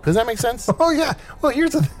 please. Does that make sense? Oh, yeah. Well,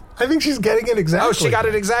 here's the I think she's getting it exactly. Oh, she got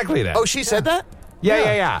it exactly then. Oh, she said that?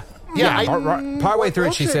 Yeah. Partway through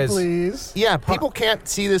it, she Milkshake, says, please. Yeah, people can't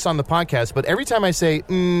see this on the podcast, but every time I say,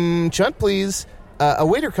 chunt, please, a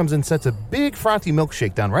waiter comes and sets a big frothy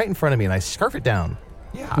milkshake down right in front of me, and I scarf it down.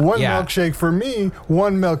 Yeah, One yeah. milkshake for me,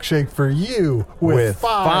 one milkshake for you with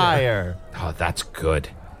fire. Oh, that's good.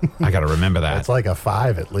 I got to remember that. It's like a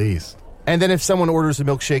 5 at least. And then if someone orders a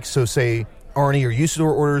milkshake, so say Arnie or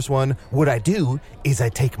Usador orders one, what I do is I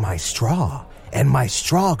take my straw, and my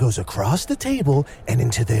straw goes across the table and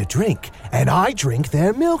into their drink, and I drink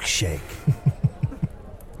their milkshake.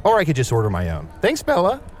 Or I could just order my own. Thanks,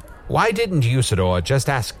 Bella. Why didn't Usador just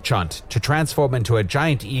ask Chunt to transform into a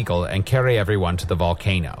giant eagle and carry everyone to the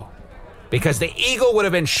volcano? Because the eagle would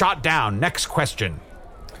have been shot down. Next question.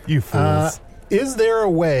 You fools. Is there a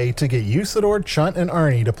way to get Usador, Chunt, and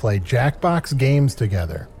Arnie to play Jackbox games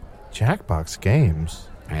together? Jackbox games?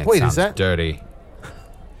 It Wait, sounds is that... dirty?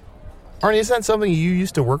 Arnie, is that something you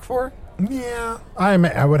used to work for? Yeah, I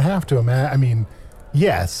would have to imagine. I mean,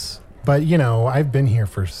 yes, but you know, I've been here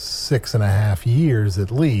for 6.5 years at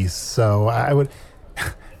least, so I would.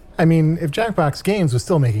 I mean, if Jackbox Games was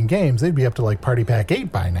still making games, they'd be up to like Party Pack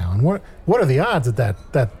 8 by now. And what are the odds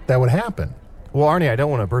that would happen? Well, Arnie, I don't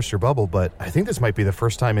want to burst your bubble, but I think this might be the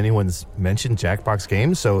first time anyone's mentioned Jackbox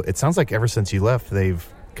Games, so it sounds like ever since you left, they've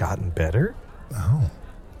gotten better. Oh,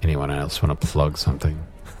 Anyone else want to plug something?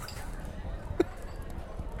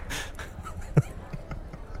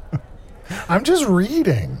 I'm just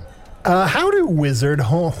reading. How do wizard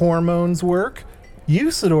hormones work?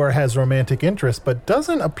 Usador has romantic interest, but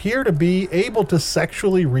doesn't appear to be able to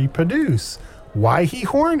sexually reproduce. Why he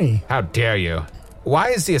horny? How dare you? Why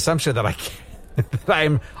is the assumption that that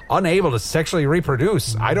I'm unable to sexually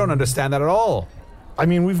reproduce? I don't understand that at all. I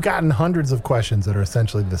mean, we've gotten hundreds of questions that are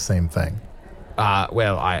essentially the same thing.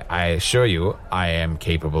 Well, I assure you, I am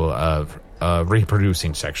capable of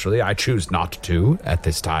reproducing sexually. I choose not to at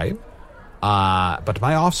this time. But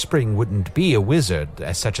my offspring wouldn't be a wizard,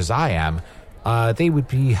 as such as I am. They would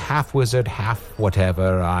be half wizard, half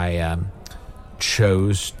whatever I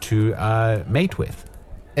chose to mate with.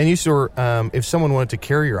 And Usador, if someone wanted to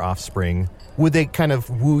carry your offspring, would they kind of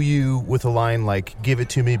woo you with a line like, give it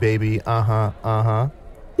to me, baby, uh-huh, uh-huh?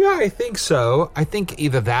 Yeah, I think so. I think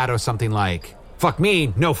either that or something like, fuck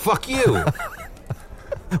me, no, fuck you.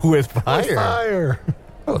 With fire. Fire.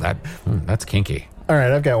 Oh, that's kinky. All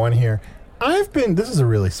right, I've got one here. This is a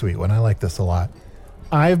really sweet one. I like this a lot.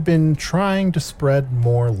 I've been trying to spread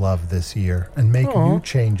more love this year and make new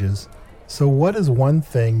changes. So what is one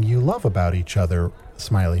thing you love about each other?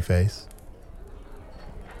 Smiley face.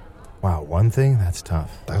 Wow, one thing? That's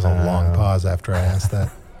tough. That was a long pause after I asked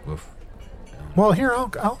that. Oof. Well, here,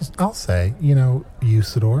 I'll say,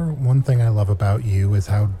 Usador, one thing I love about you is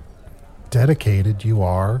how dedicated you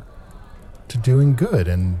are to doing good.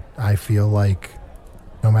 And I feel like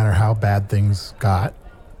no matter how bad things got,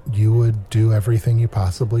 you would do everything you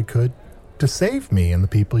possibly could to save me and the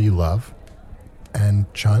people you love.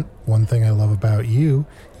 And Chunt, one thing I love about you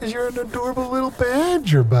is you're an adorable little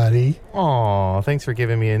badger, buddy. Aw, thanks for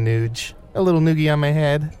giving me a nooge. A little noogie on my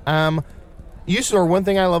head. Usador, one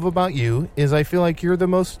thing I love about you is I feel like you're the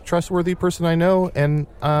most trustworthy person I know, and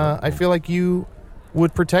I feel like you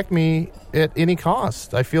would protect me at any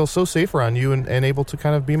cost. I feel so safe around you and able to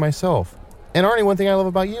kind of be myself. And Arnie, one thing I love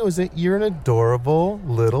about you is that you're an adorable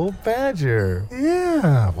little badger.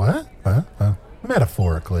 Yeah, what?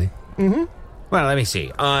 Metaphorically. Mm-hmm. Well, let me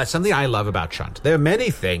see. Something I love about Chunt. There are many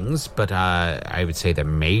things, but I would say the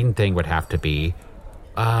main thing would have to be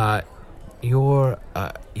your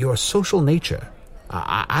social nature.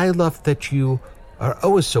 I love that you are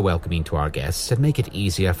always so welcoming to our guests and make it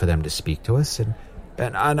easier for them to speak to us, and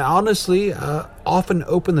honestly, often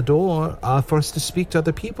open the door for us to speak to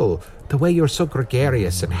other people. The way you're so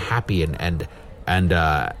gregarious and happy and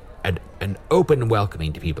open and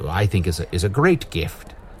welcoming to people, I think is a great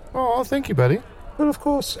gift. Oh, thank you, buddy. Well, of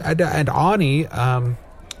course. And Arnie,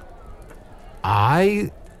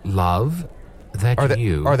 I love that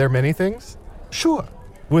Are there many things? Sure.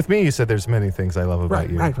 With me, you said there's many things I love about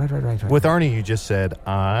you. Right. With Arnie, you just said,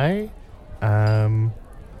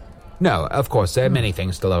 No, of course, there are many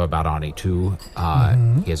things to love about Arnie, too.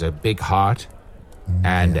 He has a big heart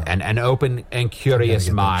and an open and curious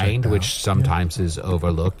mind, which sometimes is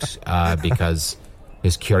overlooked because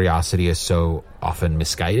his curiosity is so often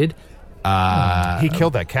misguided. He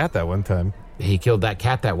killed that cat that one time.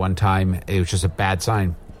 It was just a bad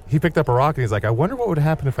sign. He picked up a rock and he's like, I wonder what would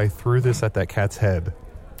happen if I threw this at that cat's head.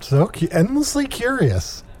 So endlessly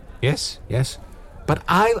curious. Yes. But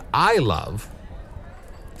I love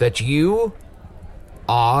that you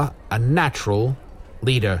are a natural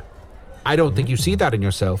leader. I don't think you see that in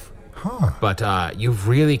yourself. But you've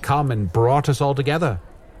really come and brought us all together.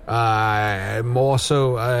 More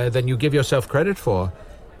so than you give yourself credit for.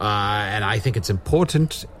 And I think it's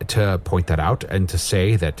important to point that out and to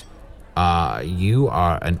say that you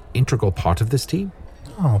are an integral part of this team.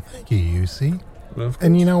 Oh, thank you, Yusi.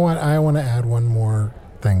 And you know what? I want to add one more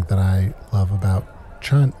thing that I love about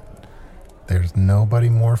Chunt. There's nobody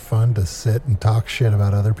more fun to sit and talk shit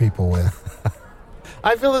about other people with.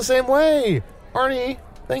 I feel the same way. Arnie,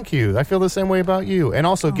 thank you. I feel the same way about you. And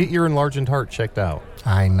also, get your enlarged heart checked out.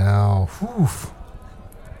 I know. Oof.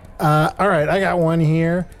 All right, I got one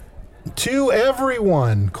here. To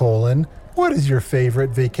everyone, what is your favorite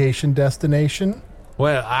vacation destination?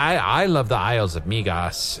 Well, I love the Isles of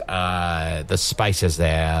Migas. The spices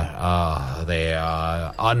there, they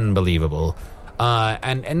are unbelievable.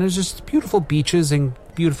 And there's just beautiful beaches and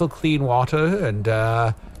beautiful clean water and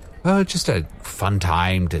just a fun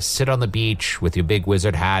time to sit on the beach with your big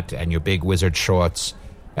wizard hat and your big wizard shorts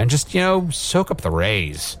and just, soak up the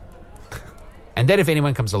rays. And then if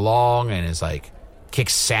anyone comes along and is like,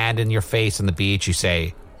 kicks sand in your face on the beach, you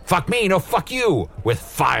say, "Fuck me, no fuck you," with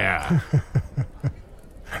fire.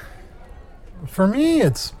 For me,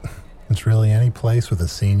 it's really any place with a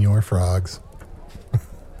senior frogs.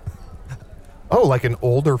 Oh, like an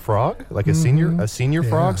older frog? Like a senior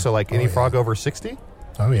frog? So like any frog over 60?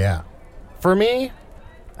 Oh, yeah. For me,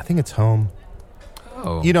 I think it's home.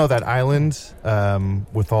 Oh. You know that island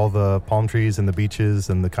with all the palm trees and the beaches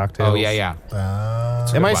and the cocktails? Oh, yeah.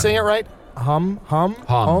 Am I saying it right? Hum.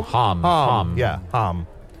 Yeah, hum.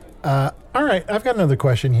 All right, I've got another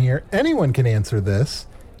question here. Anyone can answer this.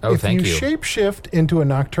 Oh, if thank you. If you shapeshift into a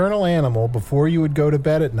nocturnal animal before you would go to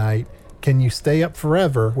bed at night, can you stay up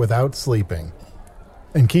forever without sleeping?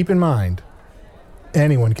 And keep in mind,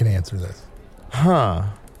 anyone can answer this. Huh.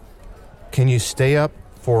 Can you stay up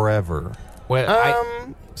forever? Well,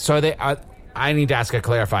 I need to ask a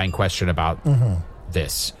clarifying question about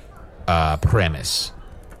this premise.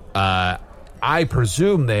 I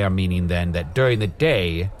presume they are meaning then that during the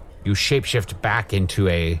day you shapeshift back into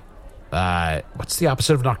a what's the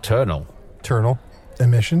opposite of nocturnal? Turnal.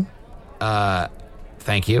 Emission?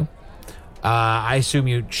 Thank you. I assume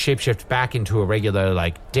you shapeshift back into a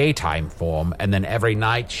regular, daytime form, and then every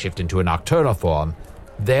night shift into a nocturnal form,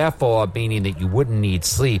 therefore meaning that you wouldn't need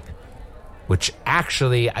sleep, which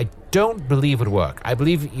actually I don't believe would work. I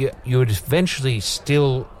believe you would eventually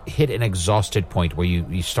still hit an exhausted point where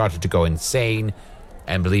you started to go insane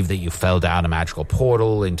and believe that you fell down a magical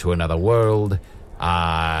portal into another world,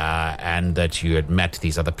 and that you had met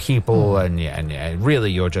these other people, and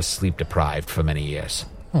really you're just sleep deprived for many years.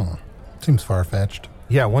 Seems far-fetched.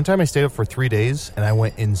 Yeah, one time I stayed up for 3 days, and I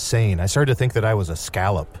went insane. I started to think that I was a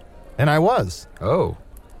scallop. And I was. Oh.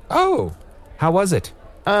 How was it?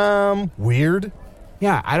 Weird.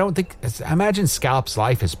 Yeah, I imagine Scallop's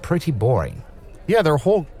life is pretty boring. Yeah, the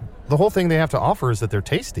whole thing they have to offer is that they're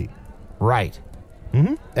tasty. Right.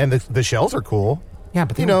 Mm-hmm. And the shells are cool. Yeah,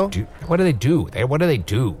 but what do they do? What do they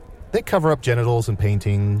do? They cover up genitals and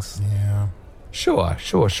paintings. Yeah. Sure.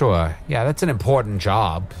 Yeah, that's an important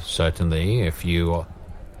job, certainly, if you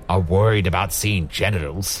are worried about seeing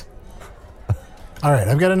genitals. All right,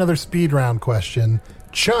 I've got another speed round question.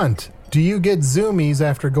 Chunt, do you get zoomies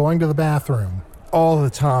after going to the bathroom? All the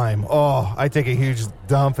time. Oh, I take a huge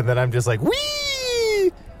dump and then I'm just like,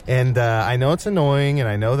 whee! And I know it's annoying and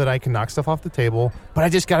I know that I can knock stuff off the table, but I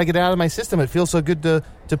just got to get it out of my system. It feels so good to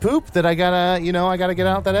poop that I got to get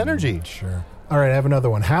out that energy. Sure. All right, I have another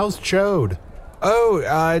one. How's Chode? Oh,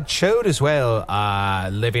 Chode as well,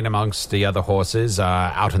 living amongst the other horses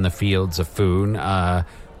out in the fields of Foon.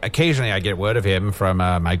 Occasionally I get word of him from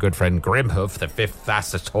my good friend Grimhoof, the 5th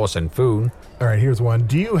fastest horse in Foon. All right, here's one.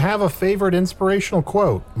 Do you have a favorite inspirational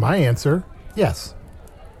quote? My answer, yes.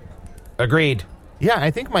 Agreed. Yeah, I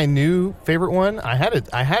think my new favorite one, I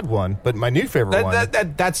had one, but my new favorite one.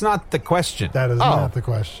 That's not the question. That is not the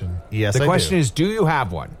question. Yes, the question is, do you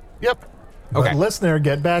have one? Yep. But Okay. listener,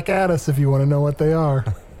 get back at us if you want to know what they are.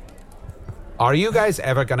 Are you guys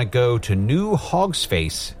ever going to go to New Hog's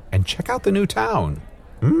Face and check out the new town?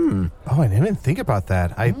 Oh, I didn't even think about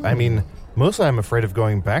that. I mean, mostly I'm afraid of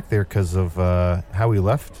going back there because of how we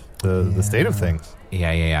left the state of things.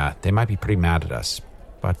 Yeah. They might be pretty mad at us.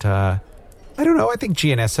 But, I don't know. I think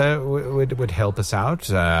Gianessa would help us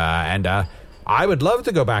out. And I would love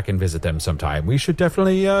to go back and visit them sometime. We should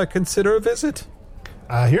definitely consider a visit.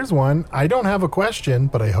 Here's one. I don't have a question,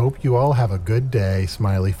 but I hope you all have a good day,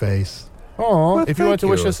 smiley face. Oh, Well, if you want to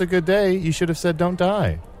thank wish you. us a good day, you should have said don't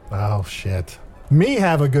die. Oh, shit. Me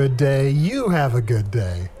have a good day, you have a good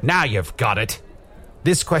day. Now you've got it.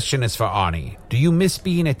 This question is for Arnie. Do you miss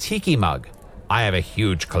being a tiki mug? I have a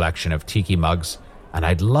huge collection of tiki mugs, and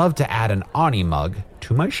I'd love to add an Arnie mug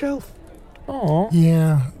to my shelf. Oh.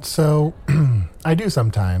 Yeah, so I do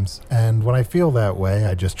sometimes, and when I feel that way,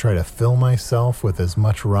 I just try to fill myself with as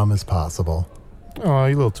much rum as possible. Oh,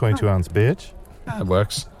 you little 22-ounce bitch. That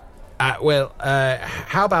works.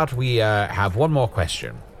 How about we have one more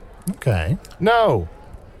question? Okay. No.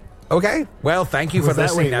 Okay. Well, thank you for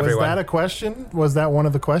listening, everyone. Was that a question? Was that one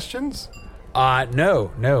of the questions?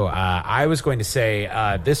 No. I was going to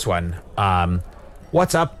say this one.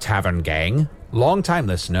 What's up, Tavern Gang? Long-time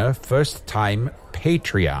listener, first-time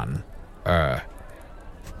Patreon.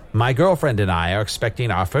 My girlfriend and I are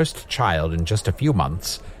expecting our first child in just a few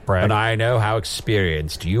months, Brag. and I know how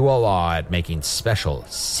experienced you all are at making special,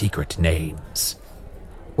 secret names.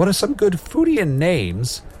 What are some good Foodian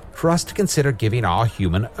names for us to consider giving our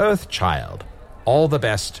human Earth child? All the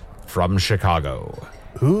best from Chicago.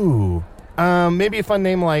 Ooh. Maybe a fun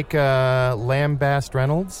name like Lambast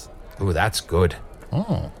Reynolds? Ooh, that's good.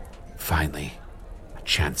 Oh. Finally, a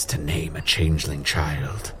chance to name a changeling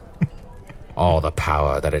child. All the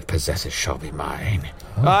power that it possesses shall be mine.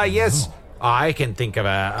 Yes, I can think of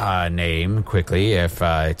a name quickly if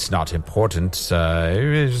it's not important.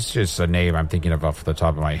 It's just a name I'm thinking of off the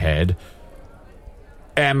top of my head.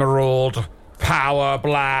 Emerald Power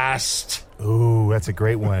Blast. Ooh, that's a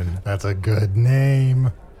great one. That's a good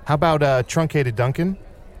name. How about Truncated Duncan?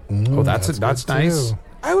 Oh, that's good nice. too.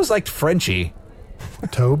 I always liked Frenchie.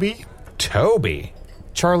 Toby? Toby.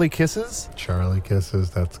 Charlie Kisses? Charlie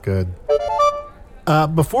Kisses, that's good.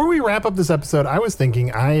 Before we wrap up this episode, I was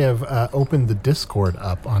thinking I have opened the Discord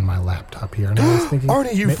up on my laptop here. And I was thinking,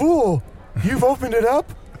 Arnie, you fool! You've opened it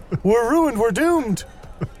up? We're ruined. We're doomed.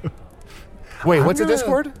 Wait, what's a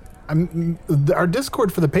Discord? Our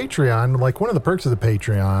Discord for the Patreon, like one of the perks of the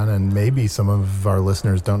Patreon, and maybe some of our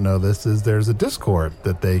listeners don't know this, is there's a Discord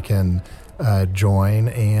that they can join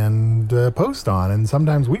and post on, and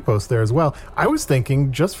sometimes we post there as well. I was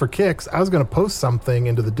thinking, just for kicks, I was going to post something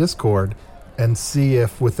into the Discord and see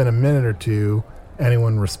if within a minute or two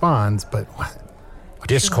anyone responds, but what?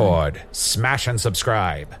 Discord. Smash and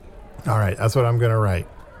subscribe. All right, that's what I'm going to write.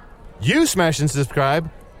 You smash and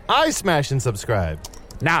subscribe. I smash and subscribe.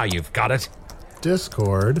 Now you've got it.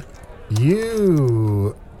 Discord,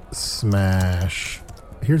 you smash.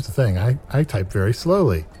 Here's the thing, I type very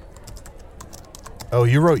slowly. Oh,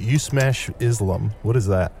 you wrote you smash Islam. What is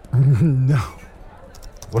that? No.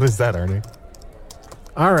 What is that, Arnie?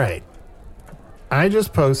 All right. I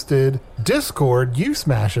just posted Discord, you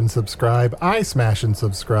smash and subscribe, I smash and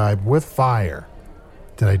subscribe with fire.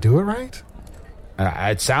 Did I do it right?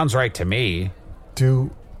 It sounds right to me.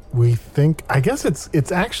 Do we think... I guess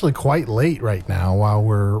it's actually quite late right now while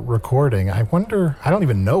we're recording. I wonder... I don't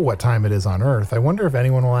even know what time it is on Earth. I wonder if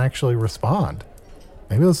anyone will actually respond.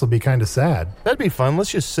 Maybe this will be kind of sad. That'd be fun.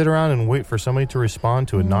 Let's just sit around and wait for somebody to respond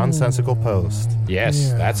to a nonsensical post. Yes,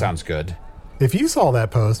 Yeah. that sounds good. If you saw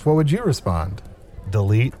that post, what would you respond?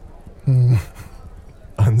 Delete.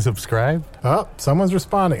 Unsubscribe. Oh, someone's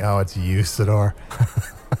responding. Oh, it's Usador.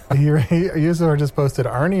 Usador just posted,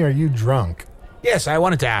 Arnie, are you drunk? Yes, I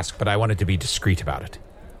wanted to ask, but I wanted to be discreet about it.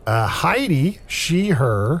 Heidi, she,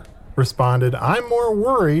 her, responded, I'm more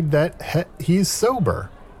worried that he's sober.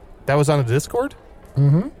 That was on a Discord?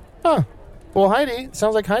 Mm-hmm. Huh. Well, Heidi,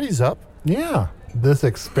 sounds like Heidi's up. Yeah. This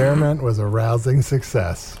experiment was a rousing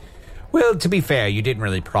success. Well, to be fair, you didn't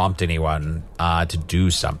really prompt anyone to do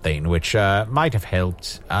something, which might have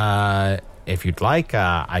helped. If you'd like,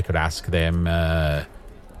 I could ask them, the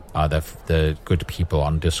good people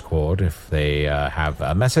on Discord, if they have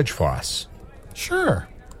a message for us. Sure.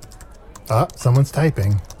 Someone's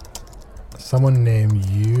typing. Someone named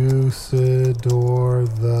Usador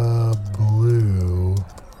the Blue.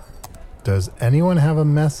 Does anyone have a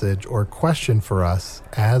message or question for us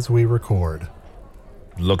as we record?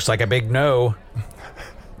 Looks like a big no.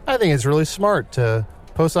 I think it's really smart to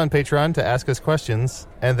post on Patreon to ask us questions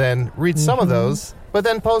and then read some of those, but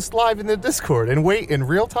then post live in the Discord and wait in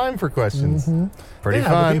real time for questions. Pretty The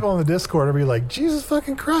fun. people on the Discord will be like, Jesus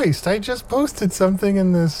fucking Christ, I just posted something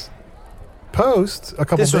in this post a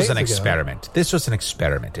couple days This was an ago. experiment. This was an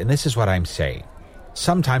experiment, and this is what I'm saying.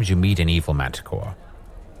 Sometimes you meet an evil manticore,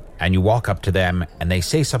 and you walk up to them, and they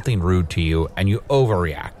say something rude to you, and you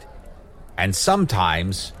overreact. And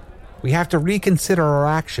sometimes we have to reconsider our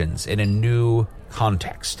actions in a new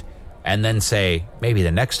context, and then say, maybe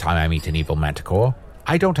the next time I meet an evil manticore,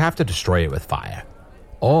 I don't have to destroy it with fire.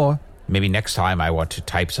 Or maybe next time I want to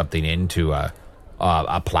type something into a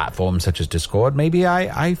platform such as Discord, maybe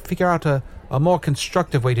I figure out a more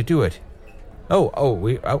constructive way to do it. Now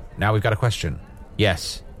we've got a question.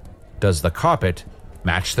 Yes. Does the carpet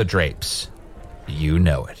match the drapes? You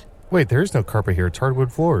know it. Wait, there is no carpet here. It's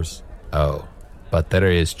hardwood floors. Oh, but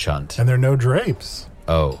there is, Chunt. And there are no drapes.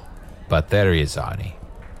 Oh, but there is Arnie.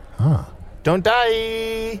 Don't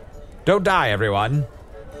die. Don't die, everyone.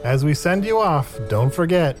 As we send you off, don't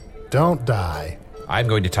forget, don't die. I'm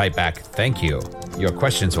going to type back, thank you. Your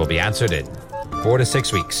questions will be answered in 4 to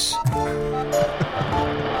 6 weeks.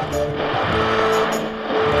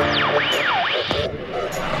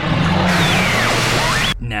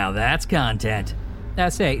 Now that's content.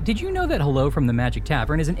 Say, did you know that Hello from the Magic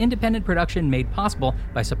Tavern is an independent production made possible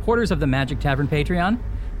by supporters of the Magic Tavern Patreon?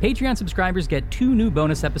 Patreon subscribers get 2 new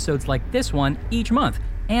bonus episodes like this one each month,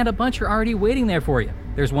 and a bunch are already waiting there for you.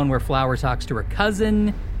 There's one where Flower talks to her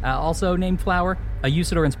cousin, also named Flower, a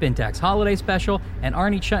Usador and Spintax holiday special, and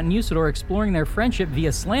Arnie, Chunt, and Usador exploring their friendship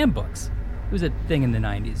via slam books. It was a thing in the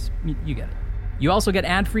 90s. You get it. You also get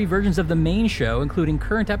ad-free versions of the main show, including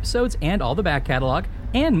current episodes and all the back catalog,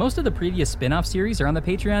 and most of the previous spin-off series are on the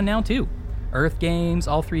Patreon now too. Earth Games,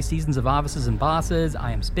 all 3 seasons of Offices and Bosses,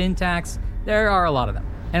 I Am Spintax, there are a lot of them.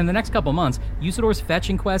 And in the next couple months, Usador's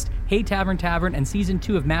Fetching Quest, Hey Tavern Tavern, and Season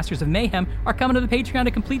 2 of Masters of Mayhem are coming to the Patreon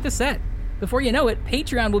to complete the set. Before you know it,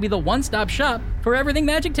 Patreon will be the one-stop shop for everything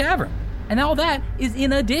Magic Tavern. And all that is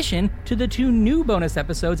in addition to the 2 new bonus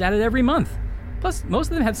episodes added every month. Plus, most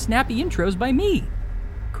of them have snappy intros by me,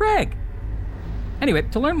 Craig. Anyway,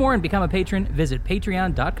 to learn more and become a patron, visit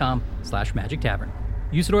patreon.com/Magic Tavern.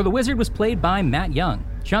 Usador the Wizard was played by Matt Young.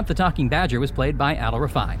 Chunt the Talking Badger was played by Adal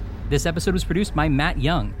Rafai. This episode was produced by Matt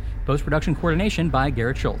Young. Post-production coordination by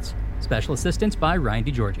Garrett Schultz. Special assistance by Ryan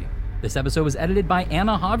DiGiorgi. This episode was edited by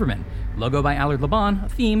Anna Haverman. Logo by Allard Laban.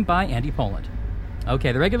 Theme by Andy Poland.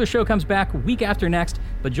 Okay, the regular show comes back week after next,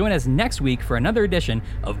 but join us next week for another edition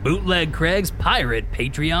of Bootleg Craig's Pirate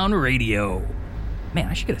Patreon Radio. Man,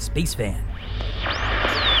 I should get a space fan.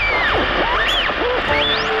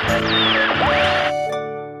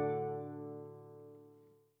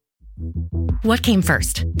 What came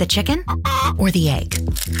first, the chicken or the egg?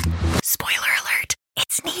 Spoiler alert,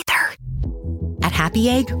 it's neither. At Happy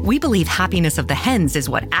Egg, we believe happiness of the hens is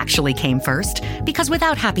what actually came first, because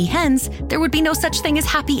without happy hens, there would be no such thing as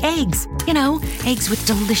happy eggs. You know, eggs with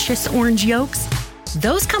delicious orange yolks.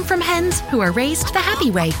 Those come from hens who are raised the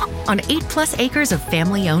happy way on 8+ acres of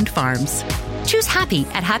family-owned farms. Choose happy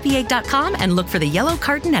at happyegg.com and look for the yellow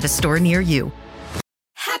carton at a store near you.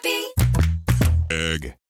 Happy Egg.